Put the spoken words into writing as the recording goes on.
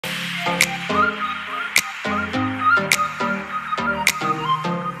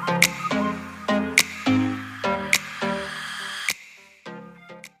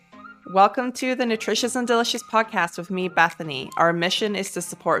Welcome to the Nutritious and Delicious podcast with me, Bethany. Our mission is to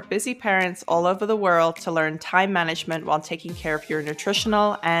support busy parents all over the world to learn time management while taking care of your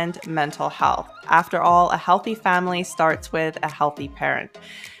nutritional and mental health. After all, a healthy family starts with a healthy parent.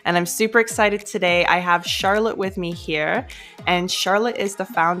 And I'm super excited today. I have Charlotte with me here, and Charlotte is the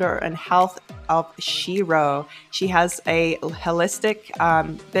founder and health of Shero. She has a holistic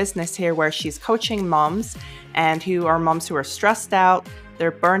business here where she's coaching moms who are stressed out, they're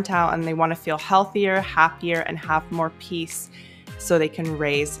burnt out, and they want to feel healthier, happier, and have more peace so they can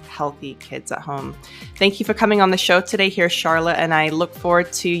raise healthy kids at home. Thank you for coming on the show today here, Charlotte, and I look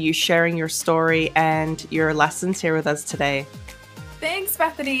forward to you sharing your story and your lessons here with us today. Thanks,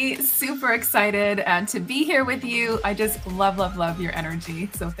 Bethany. Super excited to be here with you. I just love your energy.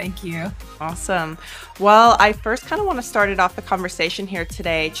 So thank you. Awesome. Well, I first kind of want to start it off the conversation here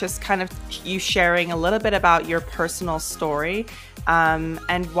today, just kind of you sharing a little bit about your personal story and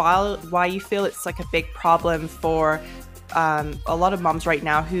why you feel it's like a big problem for a lot of moms right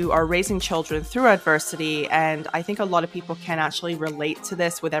now who are raising children through adversity. And I think a lot of people can actually relate to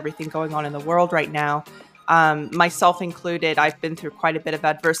this with everything going on in the world right now. Myself included, I've been through quite a bit of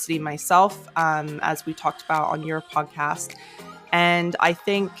adversity myself, as we talked about on your podcast. And I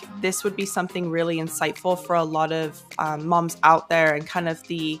think this would be something really insightful for a lot of moms out there, and kind of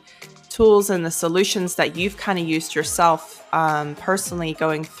the tools and the solutions that you've kind of used yourself personally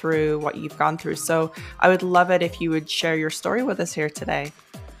going through what you've gone through. So I would love it if you would share your story with us here today.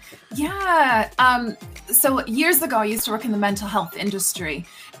 Yeah. So years ago, I used to work in the mental health industry,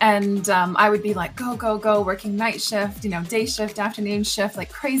 and I would be like, go, working night shift, day shift, afternoon shift,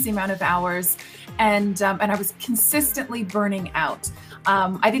 like crazy amount of hours. And I was consistently burning out.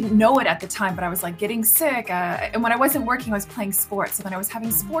 I didn't know it at the time, but I was like getting sick. And when I wasn't working, I was playing sports. And then I was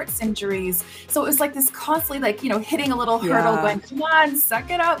having sports injuries. So it was like this constantly like, hitting a little hurdle going, come on, suck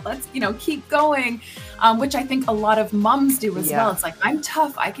it up. Let's, keep going. Which I think a lot of moms do as well. It's like, I'm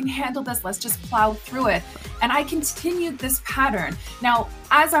tough. I can handle this. Let's just plow through it. And I continued this pattern. Now,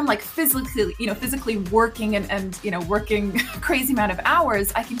 as I'm like physically working and working crazy amount of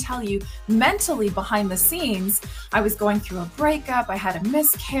hours, I can tell you mentally behind the scenes, I was going through a breakup. I had a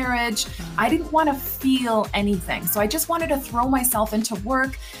miscarriage. I didn't want to feel anything. So I just wanted to throw myself into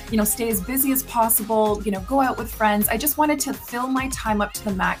work, stay as busy as possible, go out with friends. I just wanted to fill my time up to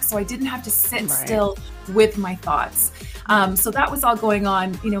the max so I didn't have to sit still with my thoughts. So that was all going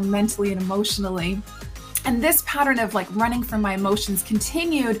on, mentally and emotionally. And this pattern of like running from my emotions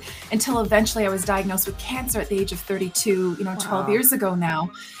continued until eventually I was diagnosed with cancer at the age of 32, 12 years ago now.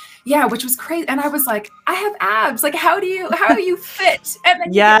 Yeah, which was crazy. And I was like, I have abs. Like, how are you fit? And then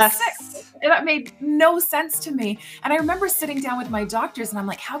you get sick. And that made no sense to me. And I remember sitting down with my doctors and I'm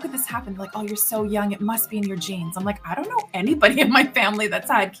like, how could this happen? They're like, oh, you're so young. It must be in your genes. I'm like, I don't know anybody in my family that's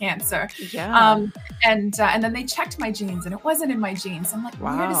had cancer. Yeah. And then they checked my genes and it wasn't in my genes. I'm like,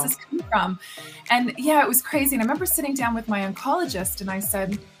 where does this come from? And yeah, it was crazy. And I remember sitting down with my oncologist and I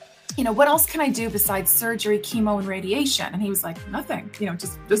said, what else can I do besides surgery, chemo, and radiation? And he was like, nothing,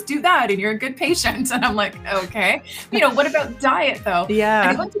 just do that and you're a good patient. And I'm like, okay. What about diet though? Yeah.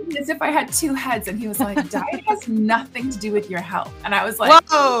 And he looked at me as if I had two heads and he was like, diet has nothing to do with your health. And I was like,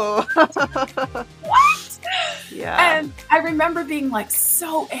 whoa. What? Yeah. And I remember being like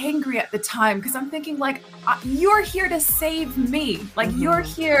so angry at the time because I'm thinking like, you're here to save me. Like you're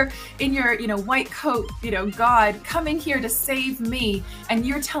here in your, white coat, God coming here to save me. And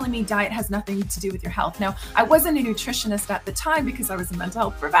you're telling me diet has nothing to do with your health. Now, I wasn't a nutritionist at the time because I was a mental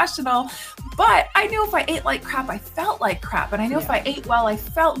health professional, but I knew if I ate like crap, I felt like crap. And I knew if I ate well, I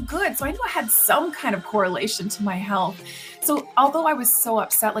felt good. So I knew I had some kind of correlation to my health. So although I was so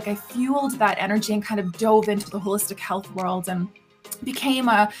upset, like I fueled that energy and kind of dove into the holistic health world and became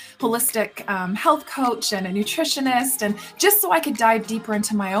a holistic health coach and a nutritionist, and just so I could dive deeper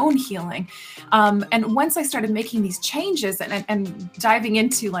into my own healing. And once I started making these changes and diving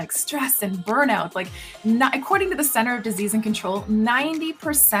into like stress and burnout, like according to the Center of Disease and Control,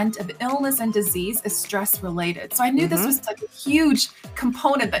 90% of illness and disease is stress related. So I knew this was like a huge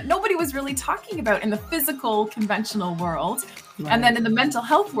component that nobody was really talking about in the physical conventional world. Right. And then in the mental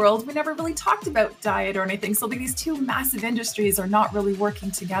health world, we never really talked about diet or anything. So these two massive industries are not really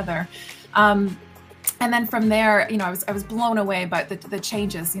working together. And then from there, I was blown away by the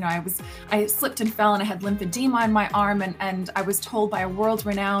changes. I slipped and fell and I had lymphedema in my arm, and I was told by a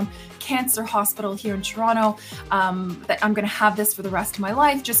world-renowned cancer hospital here in Toronto that I'm going to have this for the rest of my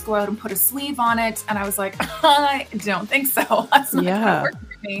life. Just go out and put a sleeve on it. And I was like, I don't think so. That's not going to work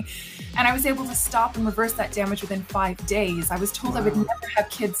for me. And I was able to stop and reverse that damage within 5 days. I was told I would never have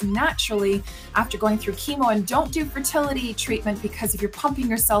kids naturally after going through chemo, and don't do fertility treatment because if you're pumping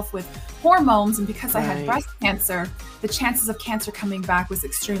yourself with hormones, and because I had breast cancer, the chances of cancer coming back was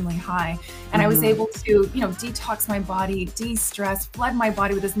extremely high. And I was able to, detox my body, de-stress, flood my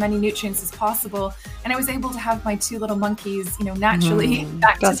body with as many nutrients as possible. And I was able to have my 2 little monkeys, naturally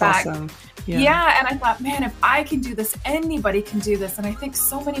back to back. Awesome. Yeah. And I thought, man, if I can do this, anybody can do this. And I think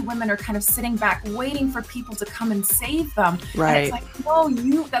so many women are kind of sitting back waiting for people to come and save them. Right. And it's like,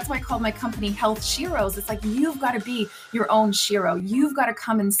 no, that's why I called my company Health Sheroes. It's like, you've got to be your own Shero. You've got to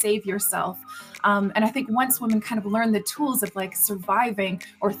come and save yourself. And I think once women kind of learn the tools of like surviving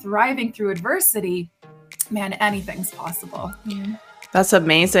or thriving through adversity, man, anything's possible. That's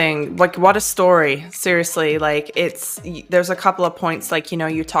amazing. Like, what a story. Seriously. Like, there's a couple of points, like,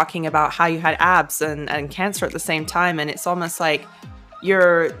 you're talking about how you had abs and cancer at the same time. And it's almost like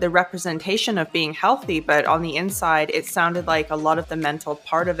you're the representation of being healthy, but on the inside, it sounded like a lot of the mental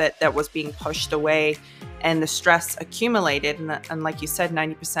part of it that was being pushed away and the stress accumulated. And like you said,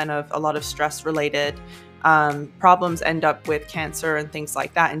 90% of a lot of stress related problems end up with cancer and things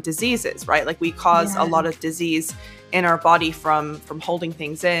like that, and diseases, right? Like, we cause a lot of disease in our body from holding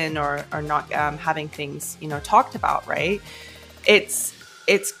things in or not having things, talked about, right? It's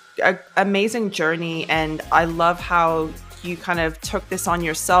an amazing journey. And I love how you kind of took this on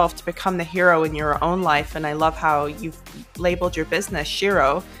yourself to become the hero in your own life. And I love how you've labeled your business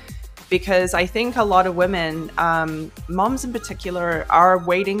Shero, because I think a lot of women, moms in particular, are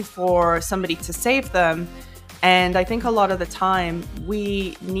waiting for somebody to save them. And I think a lot of the time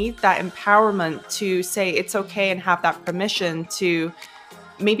we need that empowerment to say it's okay and have that permission to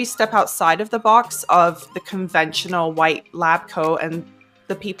maybe step outside of the box of the conventional white lab coat and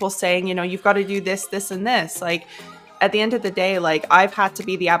the people saying, you've got to do this, this, and this. Like, at the end of the day, like, I've had to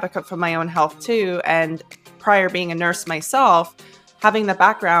be the advocate for my own health too. And prior being a nurse myself, having the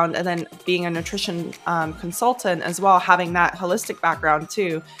background, and then being a nutrition consultant as well, having that holistic background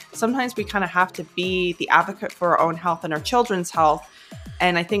too. Sometimes we kind of have to be the advocate for our own health and our children's health.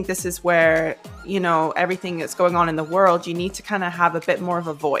 And I think this is where, everything that's going on in the world, you need to kind of have a bit more of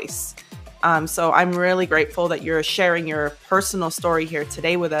a voice. So I'm really grateful that you're sharing your personal story here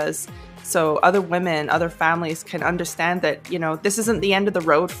today with us, so other women, other families can understand that, this isn't the end of the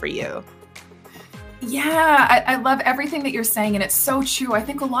road for you. Yeah, I love everything that you're saying, and it's so true. I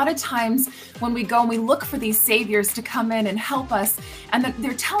think a lot of times when we go and we look for these saviors to come in and help us, and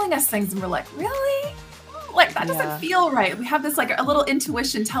they're telling us things, and we're like, really? Like, that doesn't feel right. We have this like a little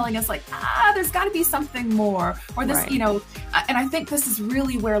intuition telling us like, there's got to be something more, or this, and I think this is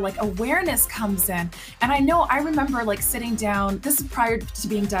really where like awareness comes in. And I remember like sitting down, this is prior to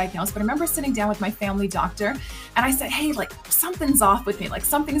being diagnosed, but I remember sitting down with my family doctor, and I said, hey, like, something's off with me. Like,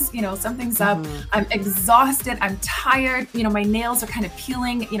 something's up. I'm exhausted. I'm tired. My nails are kind of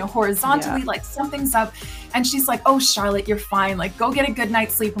peeling, horizontally, like something's up. And she's like, oh, Charlotte, you're fine. Like, go get a good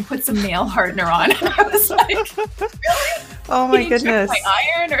night's sleep and put some nail hardener on. And I was like, really? Oh my goodness. My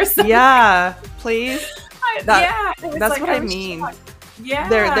iron or something? Yeah, please. That's like, what I mean. shocked. Yeah.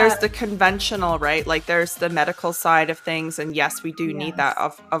 There's the conventional, right? Like, there's the medical side of things. And yes, we do need that,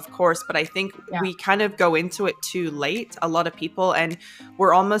 of course. But I think we kind of go into it too late, a lot of people. And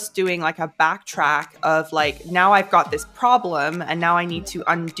we're almost doing like a backtrack of like, now I've got this problem and now I need to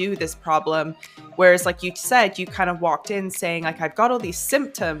undo this problem. Whereas like you said, you kind of walked in saying like, I've got all these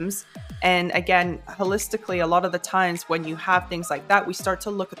symptoms. And again, holistically, a lot of the times when you have things like that, we start to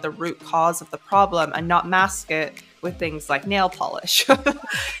look at the root cause of the problem and not mask it with things like nail polish.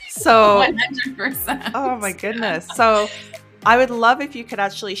 So 100%. Oh my goodness. So I would love if you could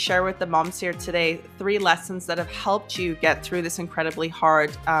actually share with the moms here today 3 lessons that have helped you get through this incredibly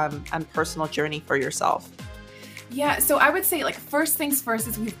hard and personal journey for yourself. Yeah, so I would say like first things first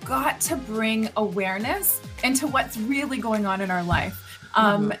is we've got to bring awareness into what's really going on in our life.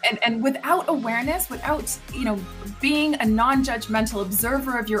 And without awareness, without, being a non-judgmental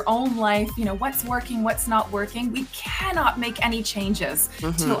observer of your own life, what's working, what's not working, we cannot make any changes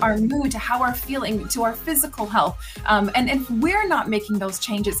to our mood, to how we're feeling, to our physical health. And if we're not making those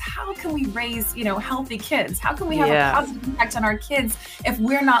changes, how can we raise, healthy kids? How can we have a positive impact on our kids if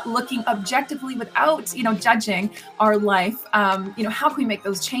we're not looking objectively without, judging our life? How can we make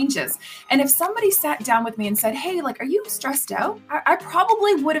those changes? And if somebody sat down with me and said, hey, like, are you stressed out? I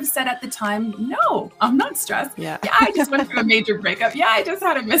probably would have said at the time, no, I'm not stressed. Yeah. Yeah, I just went through a major breakup. Yeah, I just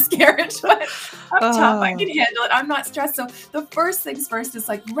had a miscarriage, but I'm tough. I can handle it. I'm not stressed. So the first things first is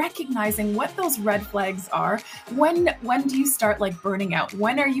like recognizing what those red flags are. When do you start like burning out?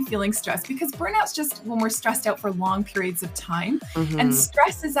 When are you feeling stressed? Because burnout's just when we're stressed out for long periods of time. And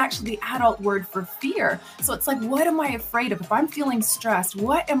stress is actually the adult word for fear. So it's like, what am I afraid of? If I'm feeling stressed,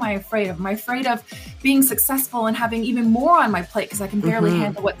 what am I afraid of? Am I afraid of being successful and having even more on my plate because I can barely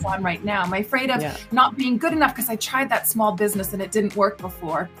handle what's on right now? Am I afraid of not being good enough because I tried that small business and it didn't work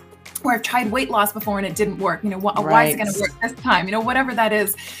before? Or I've tried weight loss before and it didn't work. You know, why is it going to work this time? You know, whatever that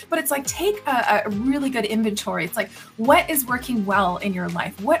is. But it's like, take a really good inventory. It's like, what is working well in your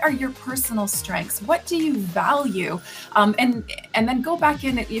life? What are your personal strengths? What do you value? And then go back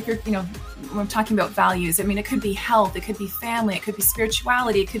in, if you're, you know, when I'm talking about values, I mean, it could be health, it could be family, it could be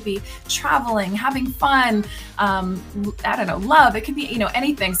spirituality, it could be traveling, having fun, I don't know, love, it could be, you know,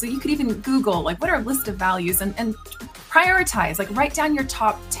 anything. So you could even Google, like, what are a list of values, and prioritize, like write down your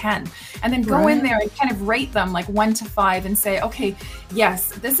top 10 and then go in there and kind of rate them like 1 to 5 and say, okay, yes,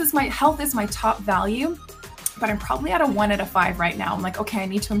 this is my health is my top value, but I'm probably at a 1 out of 5 right now. I'm like, okay, I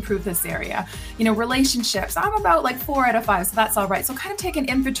need to improve this area. You know, relationships, I'm about like 4 out of 5, so that's all right. So kind of take an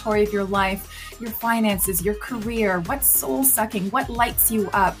inventory of your life, your finances, your career, what's soul sucking, what lights you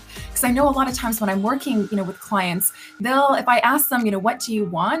up. Because I know a lot of times when I'm working, you know, with clients, if I ask them, you know, what do you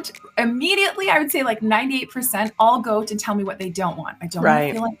want? Immediately, I would say like 98% all go to tell me what they don't want. I don't want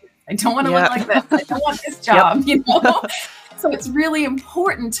to feel like this. I don't want to look like this. I don't want this job, you know? So it's really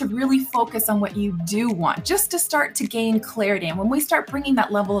important to really focus on what you do want, just to start to gain clarity. And when we start bringing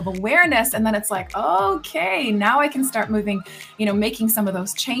that level of awareness, and then it's like, okay, now I can start moving, you know, making some of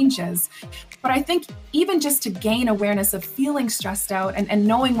those changes. But I think even just to gain awareness of feeling stressed out and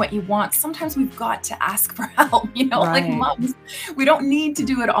knowing what you want, sometimes we've got to ask for help, you know, like moms, we don't need to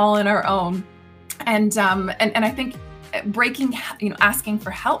do it all on our own. And I think breaking, you know, asking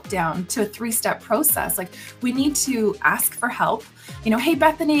for help down to a 3-step process. Like, we need to ask for help. You know, hey,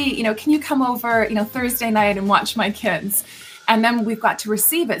 Bethany, you know, can you come over, you know, Thursday night and watch my kids? And then we've got to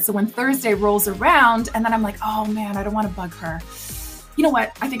receive it. So when Thursday rolls around and then I'm like, oh man, I don't want to bug her. You know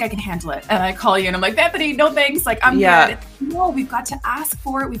what? I think I can handle it. And I call you and I'm like, Bethany, no thanks. Like, I'm good. No, we've got to ask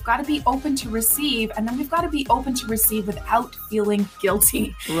for it. We've got to be open to receive. And then we've got to be open to receive without feeling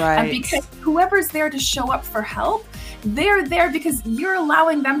guilty. And because whoever's there to show up for help, they're there because you're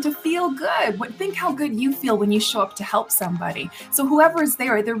allowing them to feel good. Think how good you feel when you show up to help somebody. So whoever is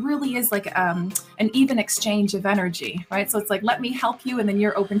there really is like an even exchange of energy, right? So it's like, let me help you, and then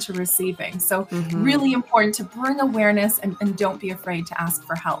you're open to receiving. So really important to bring awareness and don't be afraid to ask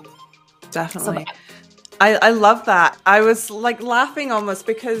for help. Definitely. So, I love that. I was like laughing almost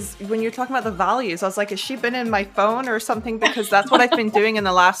because when you're talking about the values, I was like, has she been in my phone or something? Because that's what I've been doing in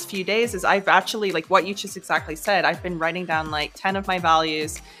the last few days is I've actually, like what you just exactly said, I've been writing down like 10 of my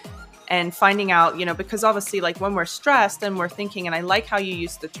values and finding out, you know, because obviously like when we're stressed and we're thinking, and I like how you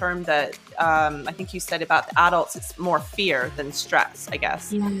used the term that I think you said about the adults, it's more fear than stress, I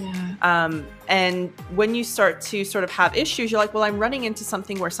guess. And when you start to sort of have issues, you're like, well, I'm running into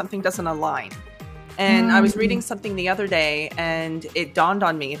something where something doesn't align. And I was reading something the other day and it dawned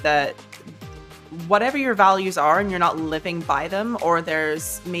on me that whatever your values are and you're not living by them, or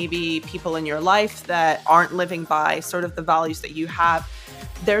there's maybe people in your life that aren't living by sort of the values that you have,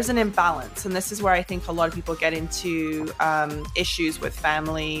 there's an imbalance. And this is where I think a lot of people get into issues with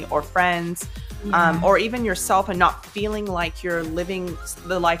family or friends, or even yourself, and not feeling like you're living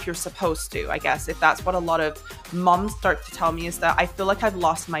the life you're supposed to, I guess. If that's what a lot of moms start to tell me, is that I feel like I've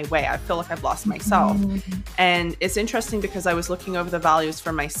lost my way. I feel like I've lost myself. And it's interesting because I was looking over the values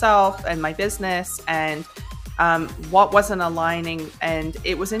for myself and my business and what wasn't aligning. And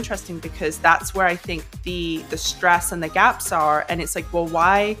it was interesting because that's where I think the stress and the gaps are. And it's like, well,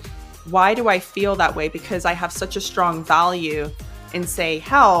 why do I feel that way? Because I have such a strong value in, say,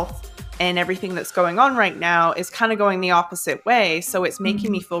 health, and everything that's going on right now is kind of going the opposite way. So it's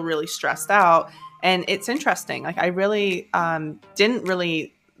making me feel really stressed out. And it's interesting. Like, I really didn't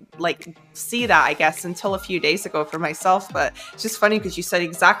really like see that, I guess, until a few days ago for myself. But it's just funny because you said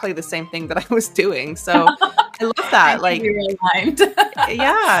exactly the same thing that I was doing. So I love that. Like, really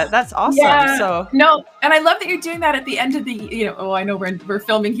yeah, that's awesome. Yeah. So no, and I love that you're doing that at the end of the, you know, oh, I know we're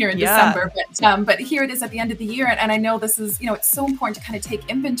filming here in December, but here it is at the end of the year. And I know this is, you know, it's so important to kind of take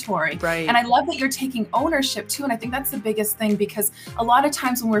inventory. Right. And I love that you're taking ownership too. And I think that's the biggest thing, because a lot of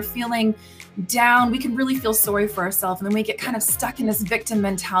times when we're feeling down, we can really feel sorry for ourselves. And then we get kind of stuck in this victim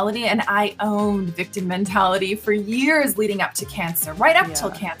mentality. mentality, and I owned victim mentality for years leading up to cancer, right up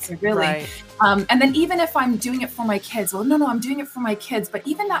till cancer, really. Right. And then even if I'm doing it for my kids, well, no, I'm doing it for my kids. But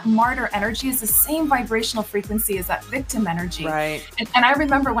even that martyr energy is the same vibrational frequency as that victim energy. Right. And I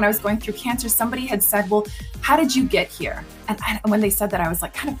remember when I was going through cancer, somebody had said, well, how did you get here? And when they said that, I was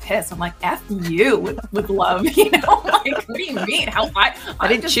like kind of pissed. I'm like, F you with love, you know, like, what do you mean? I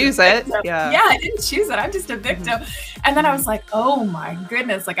didn't choose it. Yeah. I didn't choose it. I'm just a victim. And then I was like, oh my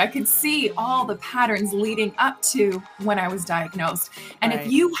goodness. Like I could see all the patterns leading up to when I was diagnosed. And if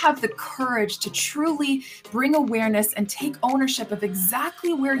you have the courage to truly bring awareness and take ownership of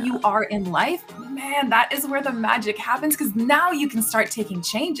exactly where you are in life, man, that is where the magic happens. Because now you can start taking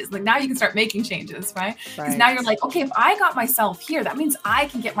changes. Like now you can start making changes, right? Because now you're like, okay, if I got myself here, that means I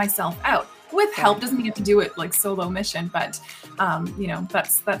can get myself out. With help, doesn't mean you have to do it like solo mission, but you know,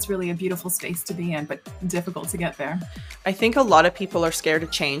 that's really a beautiful space to be in, but difficult to get there. I think a lot of people are scared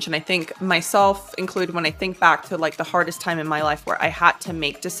of change. And I think myself included, when I think back to like the hardest time in my life where I had to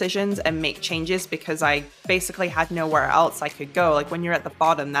make decisions and make changes because I basically had nowhere else I could go. Like when you're at the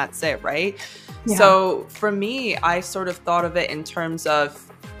bottom, that's it, right? Yeah. So for me, I sort of thought of it in terms of,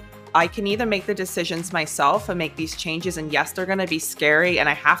 I can either make the decisions myself and make these changes, and yes, they're going to be scary and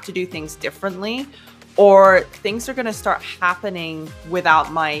I have to do things differently, or things are going to start happening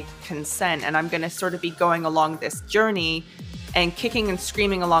without my consent and I'm going to sort of be going along this journey and kicking and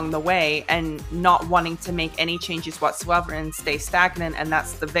screaming along the way and not wanting to make any changes whatsoever and stay stagnant. And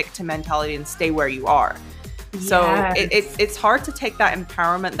that's the victim mentality and stay where you are. Yes. So it's hard to take that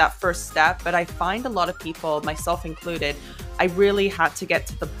empowerment, that first step, but I find a lot of people, myself included, I really had to get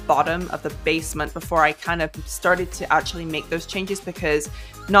to the bottom of the basement before I kind of started to actually make those changes, because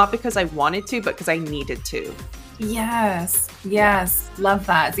not because I wanted to, but because I needed to. Yes. Love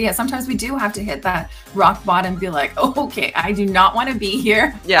that. Yeah. Sometimes we do have to hit that rock bottom and be like, oh, okay, I do not want to be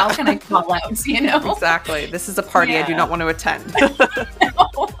here. Yeah. How can I call out? You know? Exactly. This is a party I do not want to attend.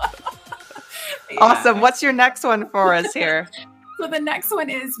 Awesome. What's your next one for us here? So the next one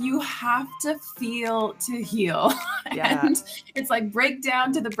is you have to feel to heal. Yeah. And it's like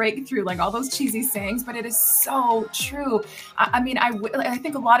breakdown to the breakthrough, like all those cheesy sayings, but it is so true. I mean, I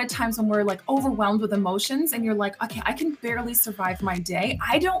think a lot of times when we're like overwhelmed with emotions and you're like, okay, I can barely survive my day.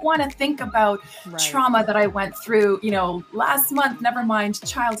 I don't want to think about trauma that I went through, you know, last month, never mind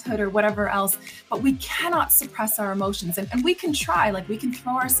childhood or whatever else, but we cannot suppress our emotions. And we can try, like we can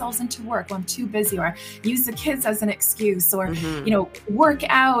throw ourselves into work. Well, I'm too busy, or use the kids as an excuse, or, you know, work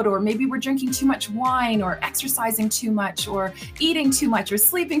out, or maybe we're drinking too much wine, or exercising too much, or eating too much, or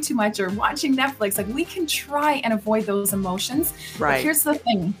sleeping too much, or watching Netflix. Like we can try and avoid those emotions. Right. But here's the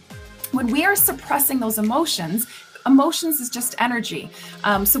thing. When we are suppressing those emotions is just energy.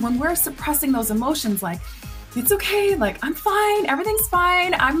 So when we're suppressing those emotions, like, it's okay, like, I'm fine, everything's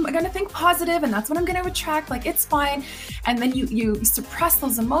fine, I'm gonna think positive, and that's what I'm gonna attract, like, it's fine. And then you suppress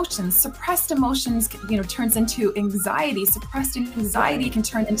those emotions. Suppressed emotions, you know, turns into anxiety. Suppressed anxiety can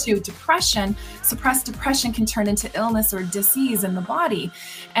turn into depression. Suppressed depression can turn into illness or disease in the body.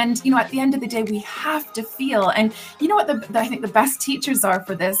 And, you know, at the end of the day, we have to feel. And you know what I think the best teachers are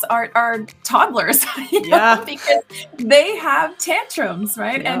for this are toddlers, you know, because they have tantrums,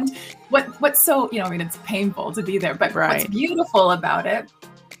 right? Yeah. And what's so, you know, I mean, it's painful to be there, but what's beautiful about it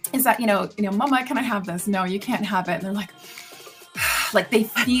is that, you know, Mama, can I have this? No, you can't have it. And they're like they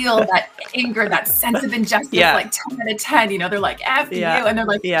feel that anger, that sense of injustice, like 10 out of 10, you know, they're like, F you. And they're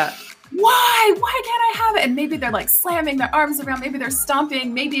like, why can't I have it? And maybe they're like slamming their arms around, maybe they're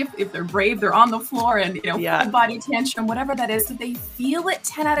stomping, maybe if they're brave, they're on the floor and, you know, full body tantrum, whatever that is. So they feel it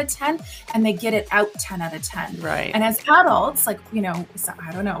 10 out of 10 and they get it out 10 out of 10. Right. And as adults, like, you know,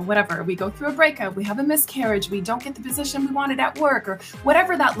 I don't know, whatever, we go through a breakup, we have a miscarriage, we don't get the position we wanted at work, or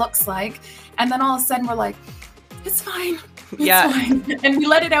whatever that looks like. And then all of a sudden we're like, it's fine. It's fine. And we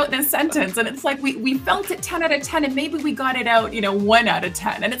let it out in a sentence. And it's like, we felt it 10 out of 10 and maybe we got it out, you know, 1 out of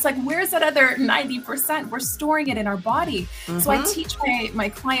 10. And it's like, where's that other 90%? We're storing it in our body. So I teach my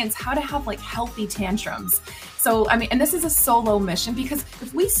clients how to have like healthy tantrums. So, I mean, and this is a solo mission, because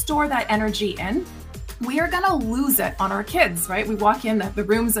if we store that energy in, we are going to lose it on our kids, right? We walk in the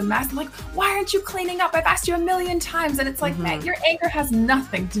room's a mess. I'm like, why aren't you cleaning up? I've asked you 1,000,000 times. And it's like, man, your anger has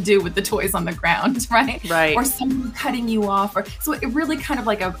nothing to do with the toys on the ground, right? Right. Or someone cutting you off. Or so it really kind of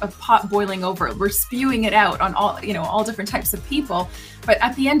like a pot boiling over. We're spewing it out on all, you know, all different types of people. But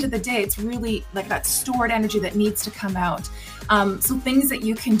at the end of the day, it's really like that stored energy that needs to come out. So things that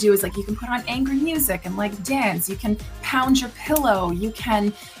you can do is like, you can put on angry music and like dance. You can pound your pillow. You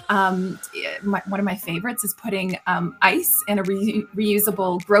can, one of my favorites is putting ice in a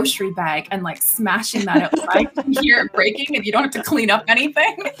reusable grocery bag and like smashing that outside. You hear it breaking and you don't have to clean up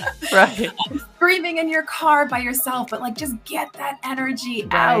anything. Right. Screaming in your car by yourself, but like just get that energy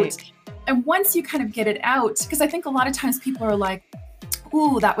out. And once you kind of get it out, because I think a lot of times people are like,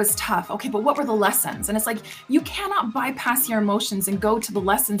 ooh, that was tough. Okay, but what were the lessons? And it's like, you cannot bypass your emotions and go to the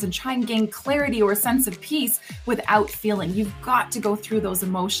lessons and try and gain clarity or a sense of peace without feeling. You've got to go through those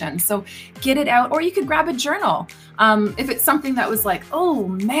emotions. So get it out, or you could grab a journal. If it's something that was like, oh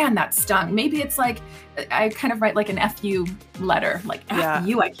man, that stung. Maybe it's like, I kind of write like an FU letter, like F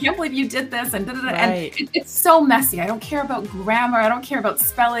you, I can't believe you did this, and and it's so messy. I don't care about grammar. I don't care about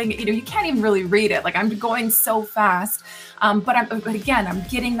spelling. You know, you can't even really read it. Like I'm going so fast. But again, I'm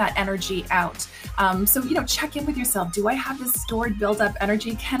getting that energy out. So, you know, check in with yourself. Do I have this stored build up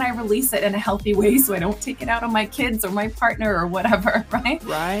energy? Can I release it in a healthy way so I don't take it out on my kids or my partner or whatever, right?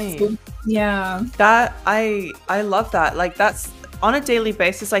 Right. So, yeah. That, I love that. Like that's, on a daily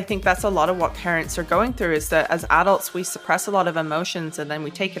basis, I think that's a lot of what parents are going through, is that as adults, we suppress a lot of emotions and then we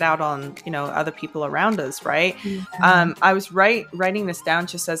take it out on, you know, other people around us, right? Yeah. I was writing this down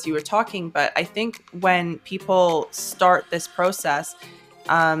just as you were talking, but I think when people start this process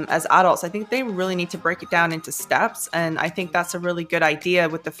as adults, I think they really need to break it down into steps. And I think that's a really good idea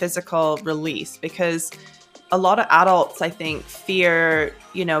with the physical release, because a lot of adults, I think, fear,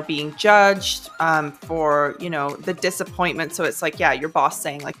 you know, being judged for, you know, the disappointment. So it's like, yeah, your boss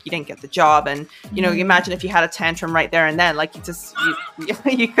saying like, you didn't get the job. And, you know, you imagine if you had a tantrum right there and then, like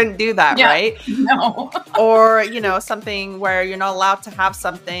you couldn't do that, right? No. Or, you know, something where you're not allowed to have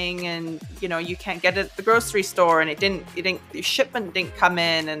something and, you know, you can't get it at the grocery store and your shipment didn't come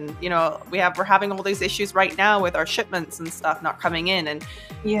in. And, you know, we're having all these issues right now with our shipments and stuff not coming in. And,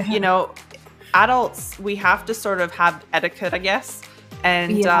 you know, adults, we have to sort of have etiquette, I guess.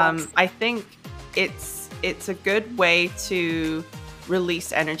 And I think it's a good way to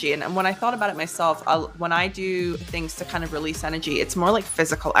release energy. And when I thought about it myself, when I do things to kind of release energy, it's more like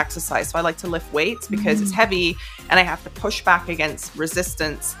physical exercise. So I like to lift weights because it's heavy and I have to push back against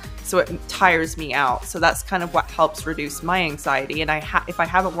resistance. So it tires me out. So that's kind of what helps reduce my anxiety. And if I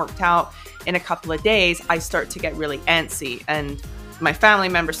haven't worked out in a couple of days, I start to get really antsy, and my family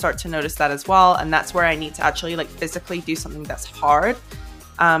members start to notice that as well. And that's where I need to actually like physically do something that's hard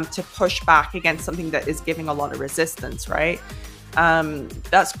to push back against something that is giving a lot of resistance, right?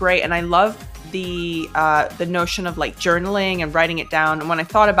 That's great. And I love the notion of like journaling and writing it down. And when I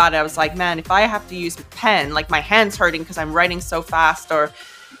thought about it, I was like, man, if I have to use a pen, like my hand's hurting because I'm writing so fast, or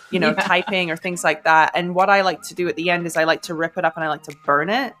you know, typing or things like that. And what I like to do at the end is I like to rip it up and I like to burn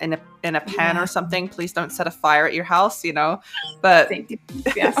it in a pen or something. Please don't set a fire at your house, you know, but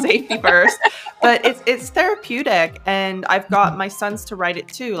safety first. But it's therapeutic. And I've got my sons to write it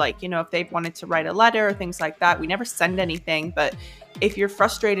too. Like, you know, if they've wanted to write a letter or things like that, we never send anything. But if you're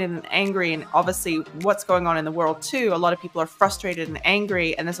frustrated and angry, and obviously what's going on in the world too, a lot of people are frustrated and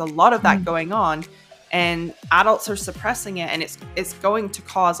angry, and there's a lot of that going on. And adults are suppressing it, and it's going to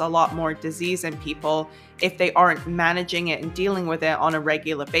cause a lot more disease in people if they aren't managing it and dealing with it on a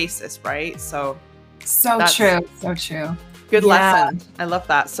regular basis, right? So true. Good lesson. I love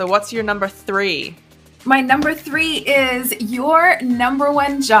that. So what's your number 3? My number 3 is your number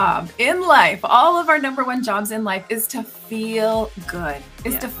one job in life. All of our number one jobs in life is to feel good,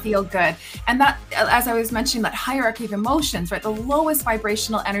 to feel good. And that, as I was mentioning, that hierarchy of emotions, right? The lowest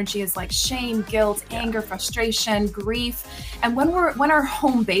vibrational energy is like shame, guilt, anger, frustration, grief. And when our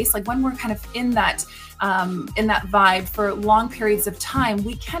home base, like when we're kind of in that vibe for long periods of time,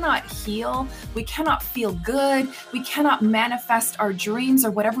 we cannot heal, we cannot feel good, we cannot manifest our dreams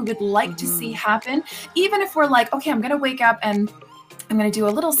or whatever we'd like to see happen. Even if we're like, okay, I'm going to wake up and I'm going to do a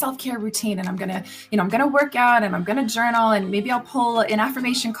little self-care routine, and I'm going to work out, and I'm going to journal, and maybe I'll pull an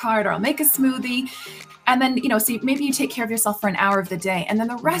affirmation card, or I'll make a smoothie. And then, you know, so maybe you take care of yourself for an hour of the day. And then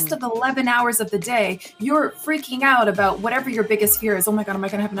the rest of the 11 hours of the day, you're freaking out about whatever your biggest fear is. Oh my God, am I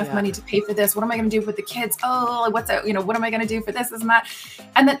going to have enough money to pay for this? What am I going to do with the kids? Oh, what am I going to do for this and that?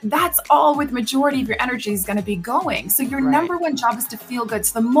 And then that's all with majority of your energy is going to be going. So your number one job is to feel good.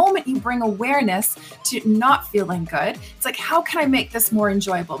 So the moment you bring awareness to not feeling good, it's like, how can I make this more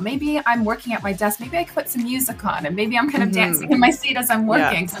enjoyable? Maybe I'm working at my desk. Maybe I could put some music on, and maybe I'm kind of dancing in my seat as I'm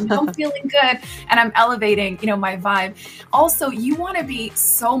working. So I'm feeling good, and I'm elevating, you know, my vibe. Also, you want to be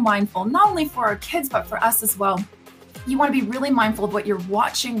so mindful, not only for our kids, but for us as well. You want to be really mindful of what you're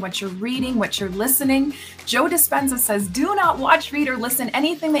watching, what you're reading, what you're listening. Joe Dispenza says, do not watch, read, or listen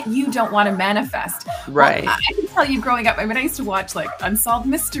anything that you don't want to manifest. Right. Well, I can tell you growing up, I mean, I used to watch like Unsolved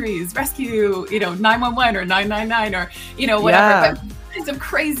Mysteries, Rescue, 911 or 999 or, whatever. Yeah. But kinds of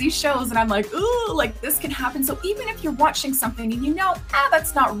crazy shows, and I'm like, ooh, like this can happen. So even if you're watching something and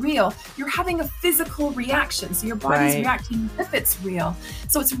that's not real, you're having a physical reaction. So your body's reacting as if it's real.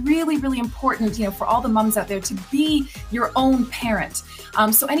 So it's really, really important, for all the moms out there to be your own parent.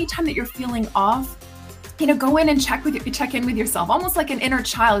 So anytime that you're feeling off, go in and check in with yourself, almost like an inner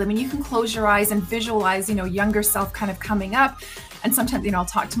child. I mean, you can close your eyes and visualize, younger self kind of coming up. And sometimes, I'll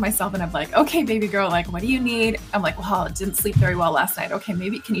talk to myself and I'm like, okay, baby girl, like, what do you need? I'm like, well, I didn't sleep very well last night. Okay,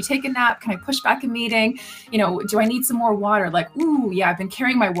 maybe can you take a nap? Can I push back a meeting? Do I need some more water? Like, ooh, yeah, I've been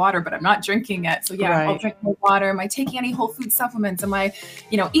carrying my water, but I'm not drinking it. So yeah, I'll drink more water. Am I taking any whole food supplements? Am I,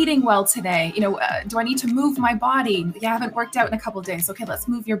 eating well today? Do I need to move my body? Yeah, I haven't worked out in a couple of days. Okay, let's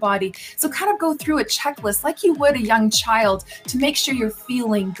move your body. So kind of go through a checklist like you would a young child to make sure you're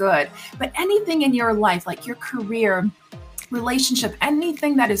feeling good. But anything in your life, like your career, relationship,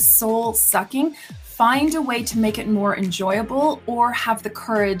 anything that is soul sucking, find a way to make it more enjoyable, or have the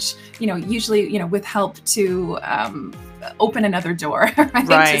courage, usually, with help to open another door,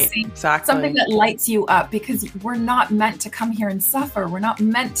 right? To see exactly. Something that lights you up, because we're not meant to come here and suffer. We're not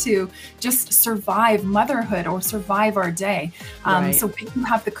meant to just survive motherhood or survive our day. So if you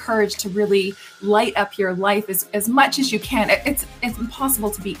have the courage to really light up your life as much as you can, it's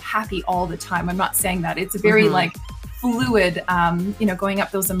impossible to be happy all the time. I'm not saying that. It's a very fluid, going up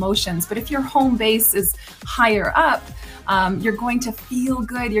those emotions. But if your home base is higher up, you're going to feel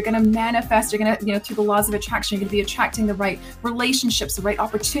good. You're going to manifest. You're going to, through the laws of attraction, you're going to be attracting the right relationships, the right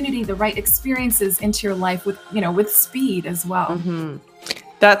opportunity, the right experiences into your life with speed as well. Mm-hmm.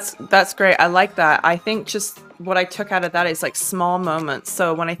 That's great. I like that. I think just what I took out of that is like small moments.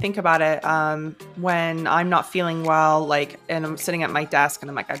 So when I think about it, when I'm not feeling well, and I'm sitting at my desk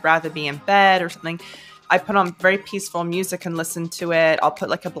and I'm like, I'd rather be in bed or something, I put on very peaceful music and listen to it. I'll put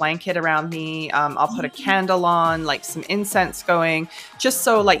like a blanket around me. I'll put a candle on, like some incense going, just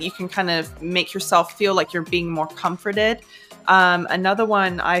so like you can kind of make yourself feel like you're being more comforted. Another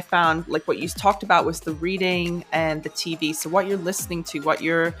one I found, like what you talked about, was the reading and the TV. So what you're listening to, what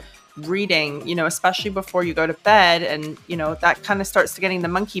you're reading, especially before you go to bed, and that kind of starts to getting the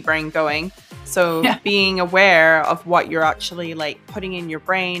monkey brain going. So being aware of what you're actually like putting in your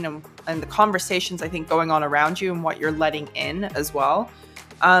brain, and the conversations I think going on around you, and what you're letting in as well.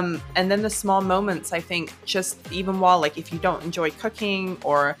 And then the small moments, I think, just even while, like, if you don't enjoy cooking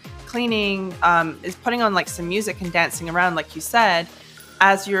or cleaning, is putting on like some music and dancing around, like you said,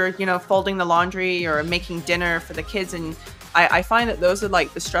 as you're, folding the laundry or making dinner for the kids. And I find that those are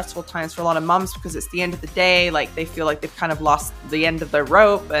like the stressful times for a lot of moms, because it's the end of the day. Like they feel like they've kind of lost the end of their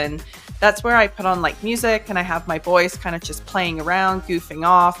rope. And that's where I put on like music, and I have my boys kind of just playing around, goofing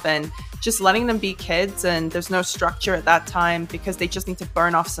off, and just letting them be kids. And there's no structure at that time, because they just need to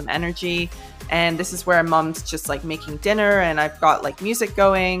burn off some energy. And this is where mom's just like making dinner, and I've got like music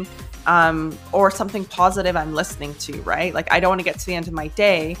going, or something positive I'm listening to, right? Like I don't want to get to the end of my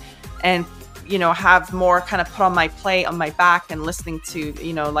day and have more kind of put on my plate on my back and listening to,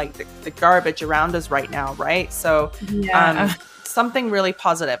 like the garbage around us right now. Right. So, something really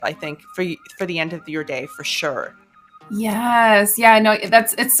positive, I think, for the end of your day, for sure. Yes. Yeah, no,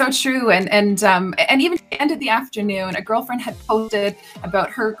 it's so true. And even at the end of the afternoon, a girlfriend had posted about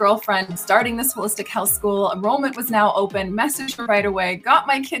her girlfriend starting this holistic health school. Enrollment was now open, messaged her right away, got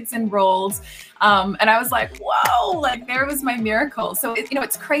my kids enrolled. And I was like, whoa, like there was my miracle. So,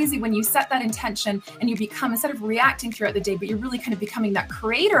 it's crazy when you set that intention and you become, instead of reacting throughout the day, but you're really kind of becoming that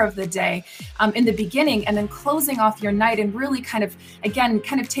creator of the day in the beginning, and then closing off your night and really kind of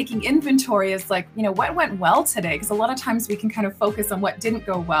taking inventory as like, what went well today? Because a lot of times we can kind of focus on what didn't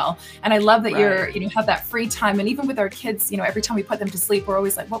go well. And I love that you have that free time. And even with our kids, every time we put them to sleep, we're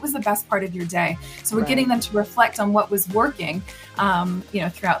always like, what was the best part of your day? So we're getting them to reflect on what was working,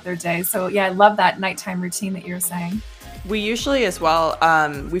 throughout their day. So yeah, I love that nighttime routine that you're saying. We usually as well,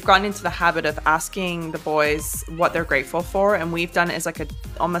 we've gotten into the habit of asking the boys what they're grateful for. And we've done it as like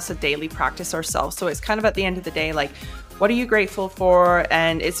almost a daily practice ourselves. So it's kind of at the end of the day, like, what are you grateful for?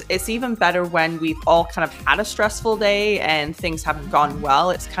 And it's even better when we've all kind of had a stressful day and things haven't gone well.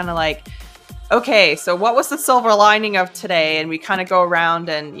 It's kind of like, okay, so what was the silver lining of today? And we kind of go around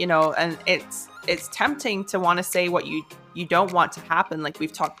and, and it's tempting to want to say what you don't want to happen, like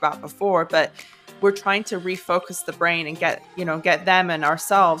we've talked about before, but we're trying to refocus the brain and get them and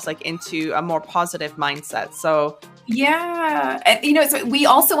ourselves like into a more positive mindset. So Yeah. And, so we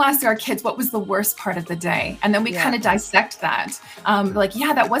also asked our kids what was the worst part of the day. And then we kind of dissect that. Like,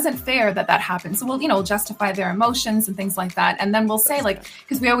 yeah, that wasn't fair that happened. So we'll justify their emotions and things like that. And then we'll say, like,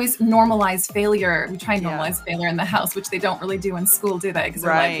 because we always normalize failure. We try and normalize failure in the house, which they don't really do in school, do they? Because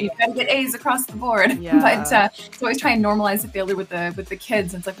they're like, you've got to get A's across the board. Yeah. But so we always try and normalize the failure with the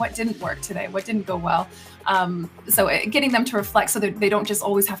kids. And it's like, what didn't work today? What didn't go well? So getting them to reflect so that they don't just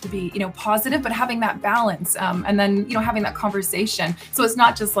always have to be, positive, but having that balance, and then, having that conversation. So it's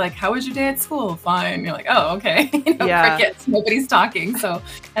not just like, how was your day at school? Fine. You're like, oh, okay. Crickets, nobody's talking. So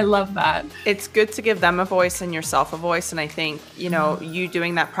I love that. It's good to give them a voice and yourself a voice. And I think, you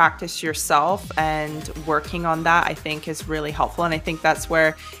doing that practice yourself and working on that, I think is really helpful. And I think that's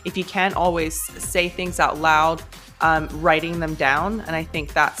where, if you can't always say things out loud, writing them down. And I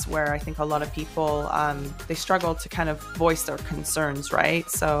think that's where I think a lot of people, they struggle to kind of voice their concerns, right?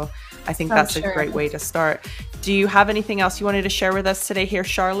 So I think that's a great way to start. Do you have anything else you wanted to share with us today here,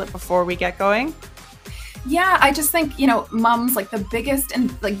 Charlotte, before we get going? Yeah, I just think, moms, like the biggest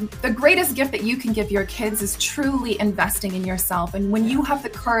and like the greatest gift that you can give your kids is truly investing in yourself. And when you have the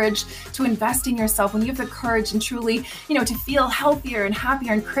courage to invest in yourself, when you have the courage and truly, to feel healthier and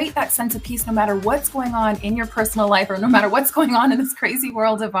happier and create that sense of peace, no matter what's going on in your personal life or no matter what's going on in this crazy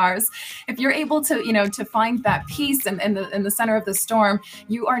world of ours, if you're able to, to find that peace in the center of the storm,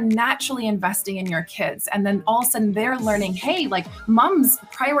 you are naturally investing in your kids. And then all of a sudden they're learning, hey, like mom's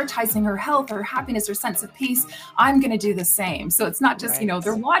prioritizing her health, her happiness, her sense of peace, I'm going to do the same. So it's not just,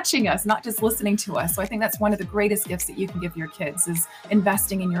 they're watching us, not just listening to us. So I think that's one of the greatest gifts that you can give your kids is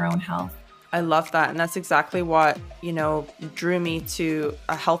investing in your own health. I love that. And that's exactly what, drew me to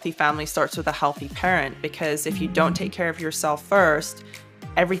a healthy family starts with a healthy parent, because if you don't take care of yourself first,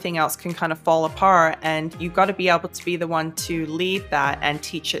 everything else can kind of fall apart, and you've got to be able to be the one to lead that and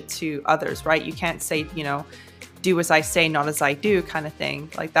teach it to others, right? You can't say, do as I say, not as I do kind of thing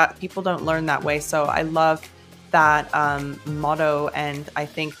like that. People don't learn that way. So I love that motto. And I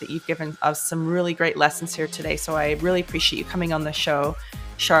think that you've given us some really great lessons here today. So I really appreciate you coming on the show,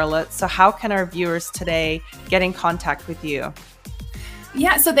 Charlotte. So how can our viewers today get in contact with you?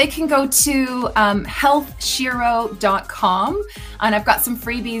 Yeah, so they can go to healthshiro.com, and I've got some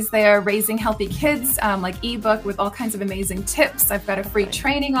freebies there, Raising Healthy Kids, like ebook with all kinds of amazing tips. I've got a free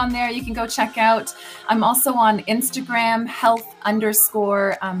training on there you can go check out. I'm also on Instagram,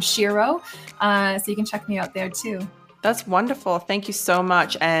 health_Shiro, so you can check me out there too. That's wonderful. Thank you so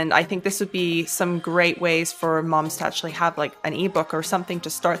much. And I think this would be some great ways for moms to actually have like an ebook or something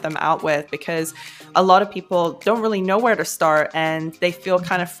to start them out with, because a lot of people don't really know where to start and they feel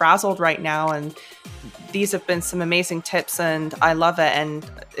kind of frazzled right now. And these have been some amazing tips and I love it. And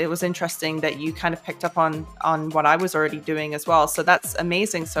it was interesting that you kind of picked up on what I was already doing as well. So that's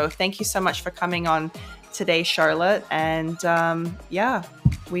amazing. So thank you so much for coming on today, Charlotte. And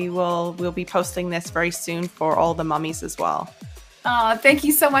we'll be posting this very soon for all the mummies as well. Thank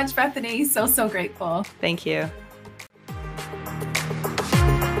you so much, Bethany. So grateful. Thank you.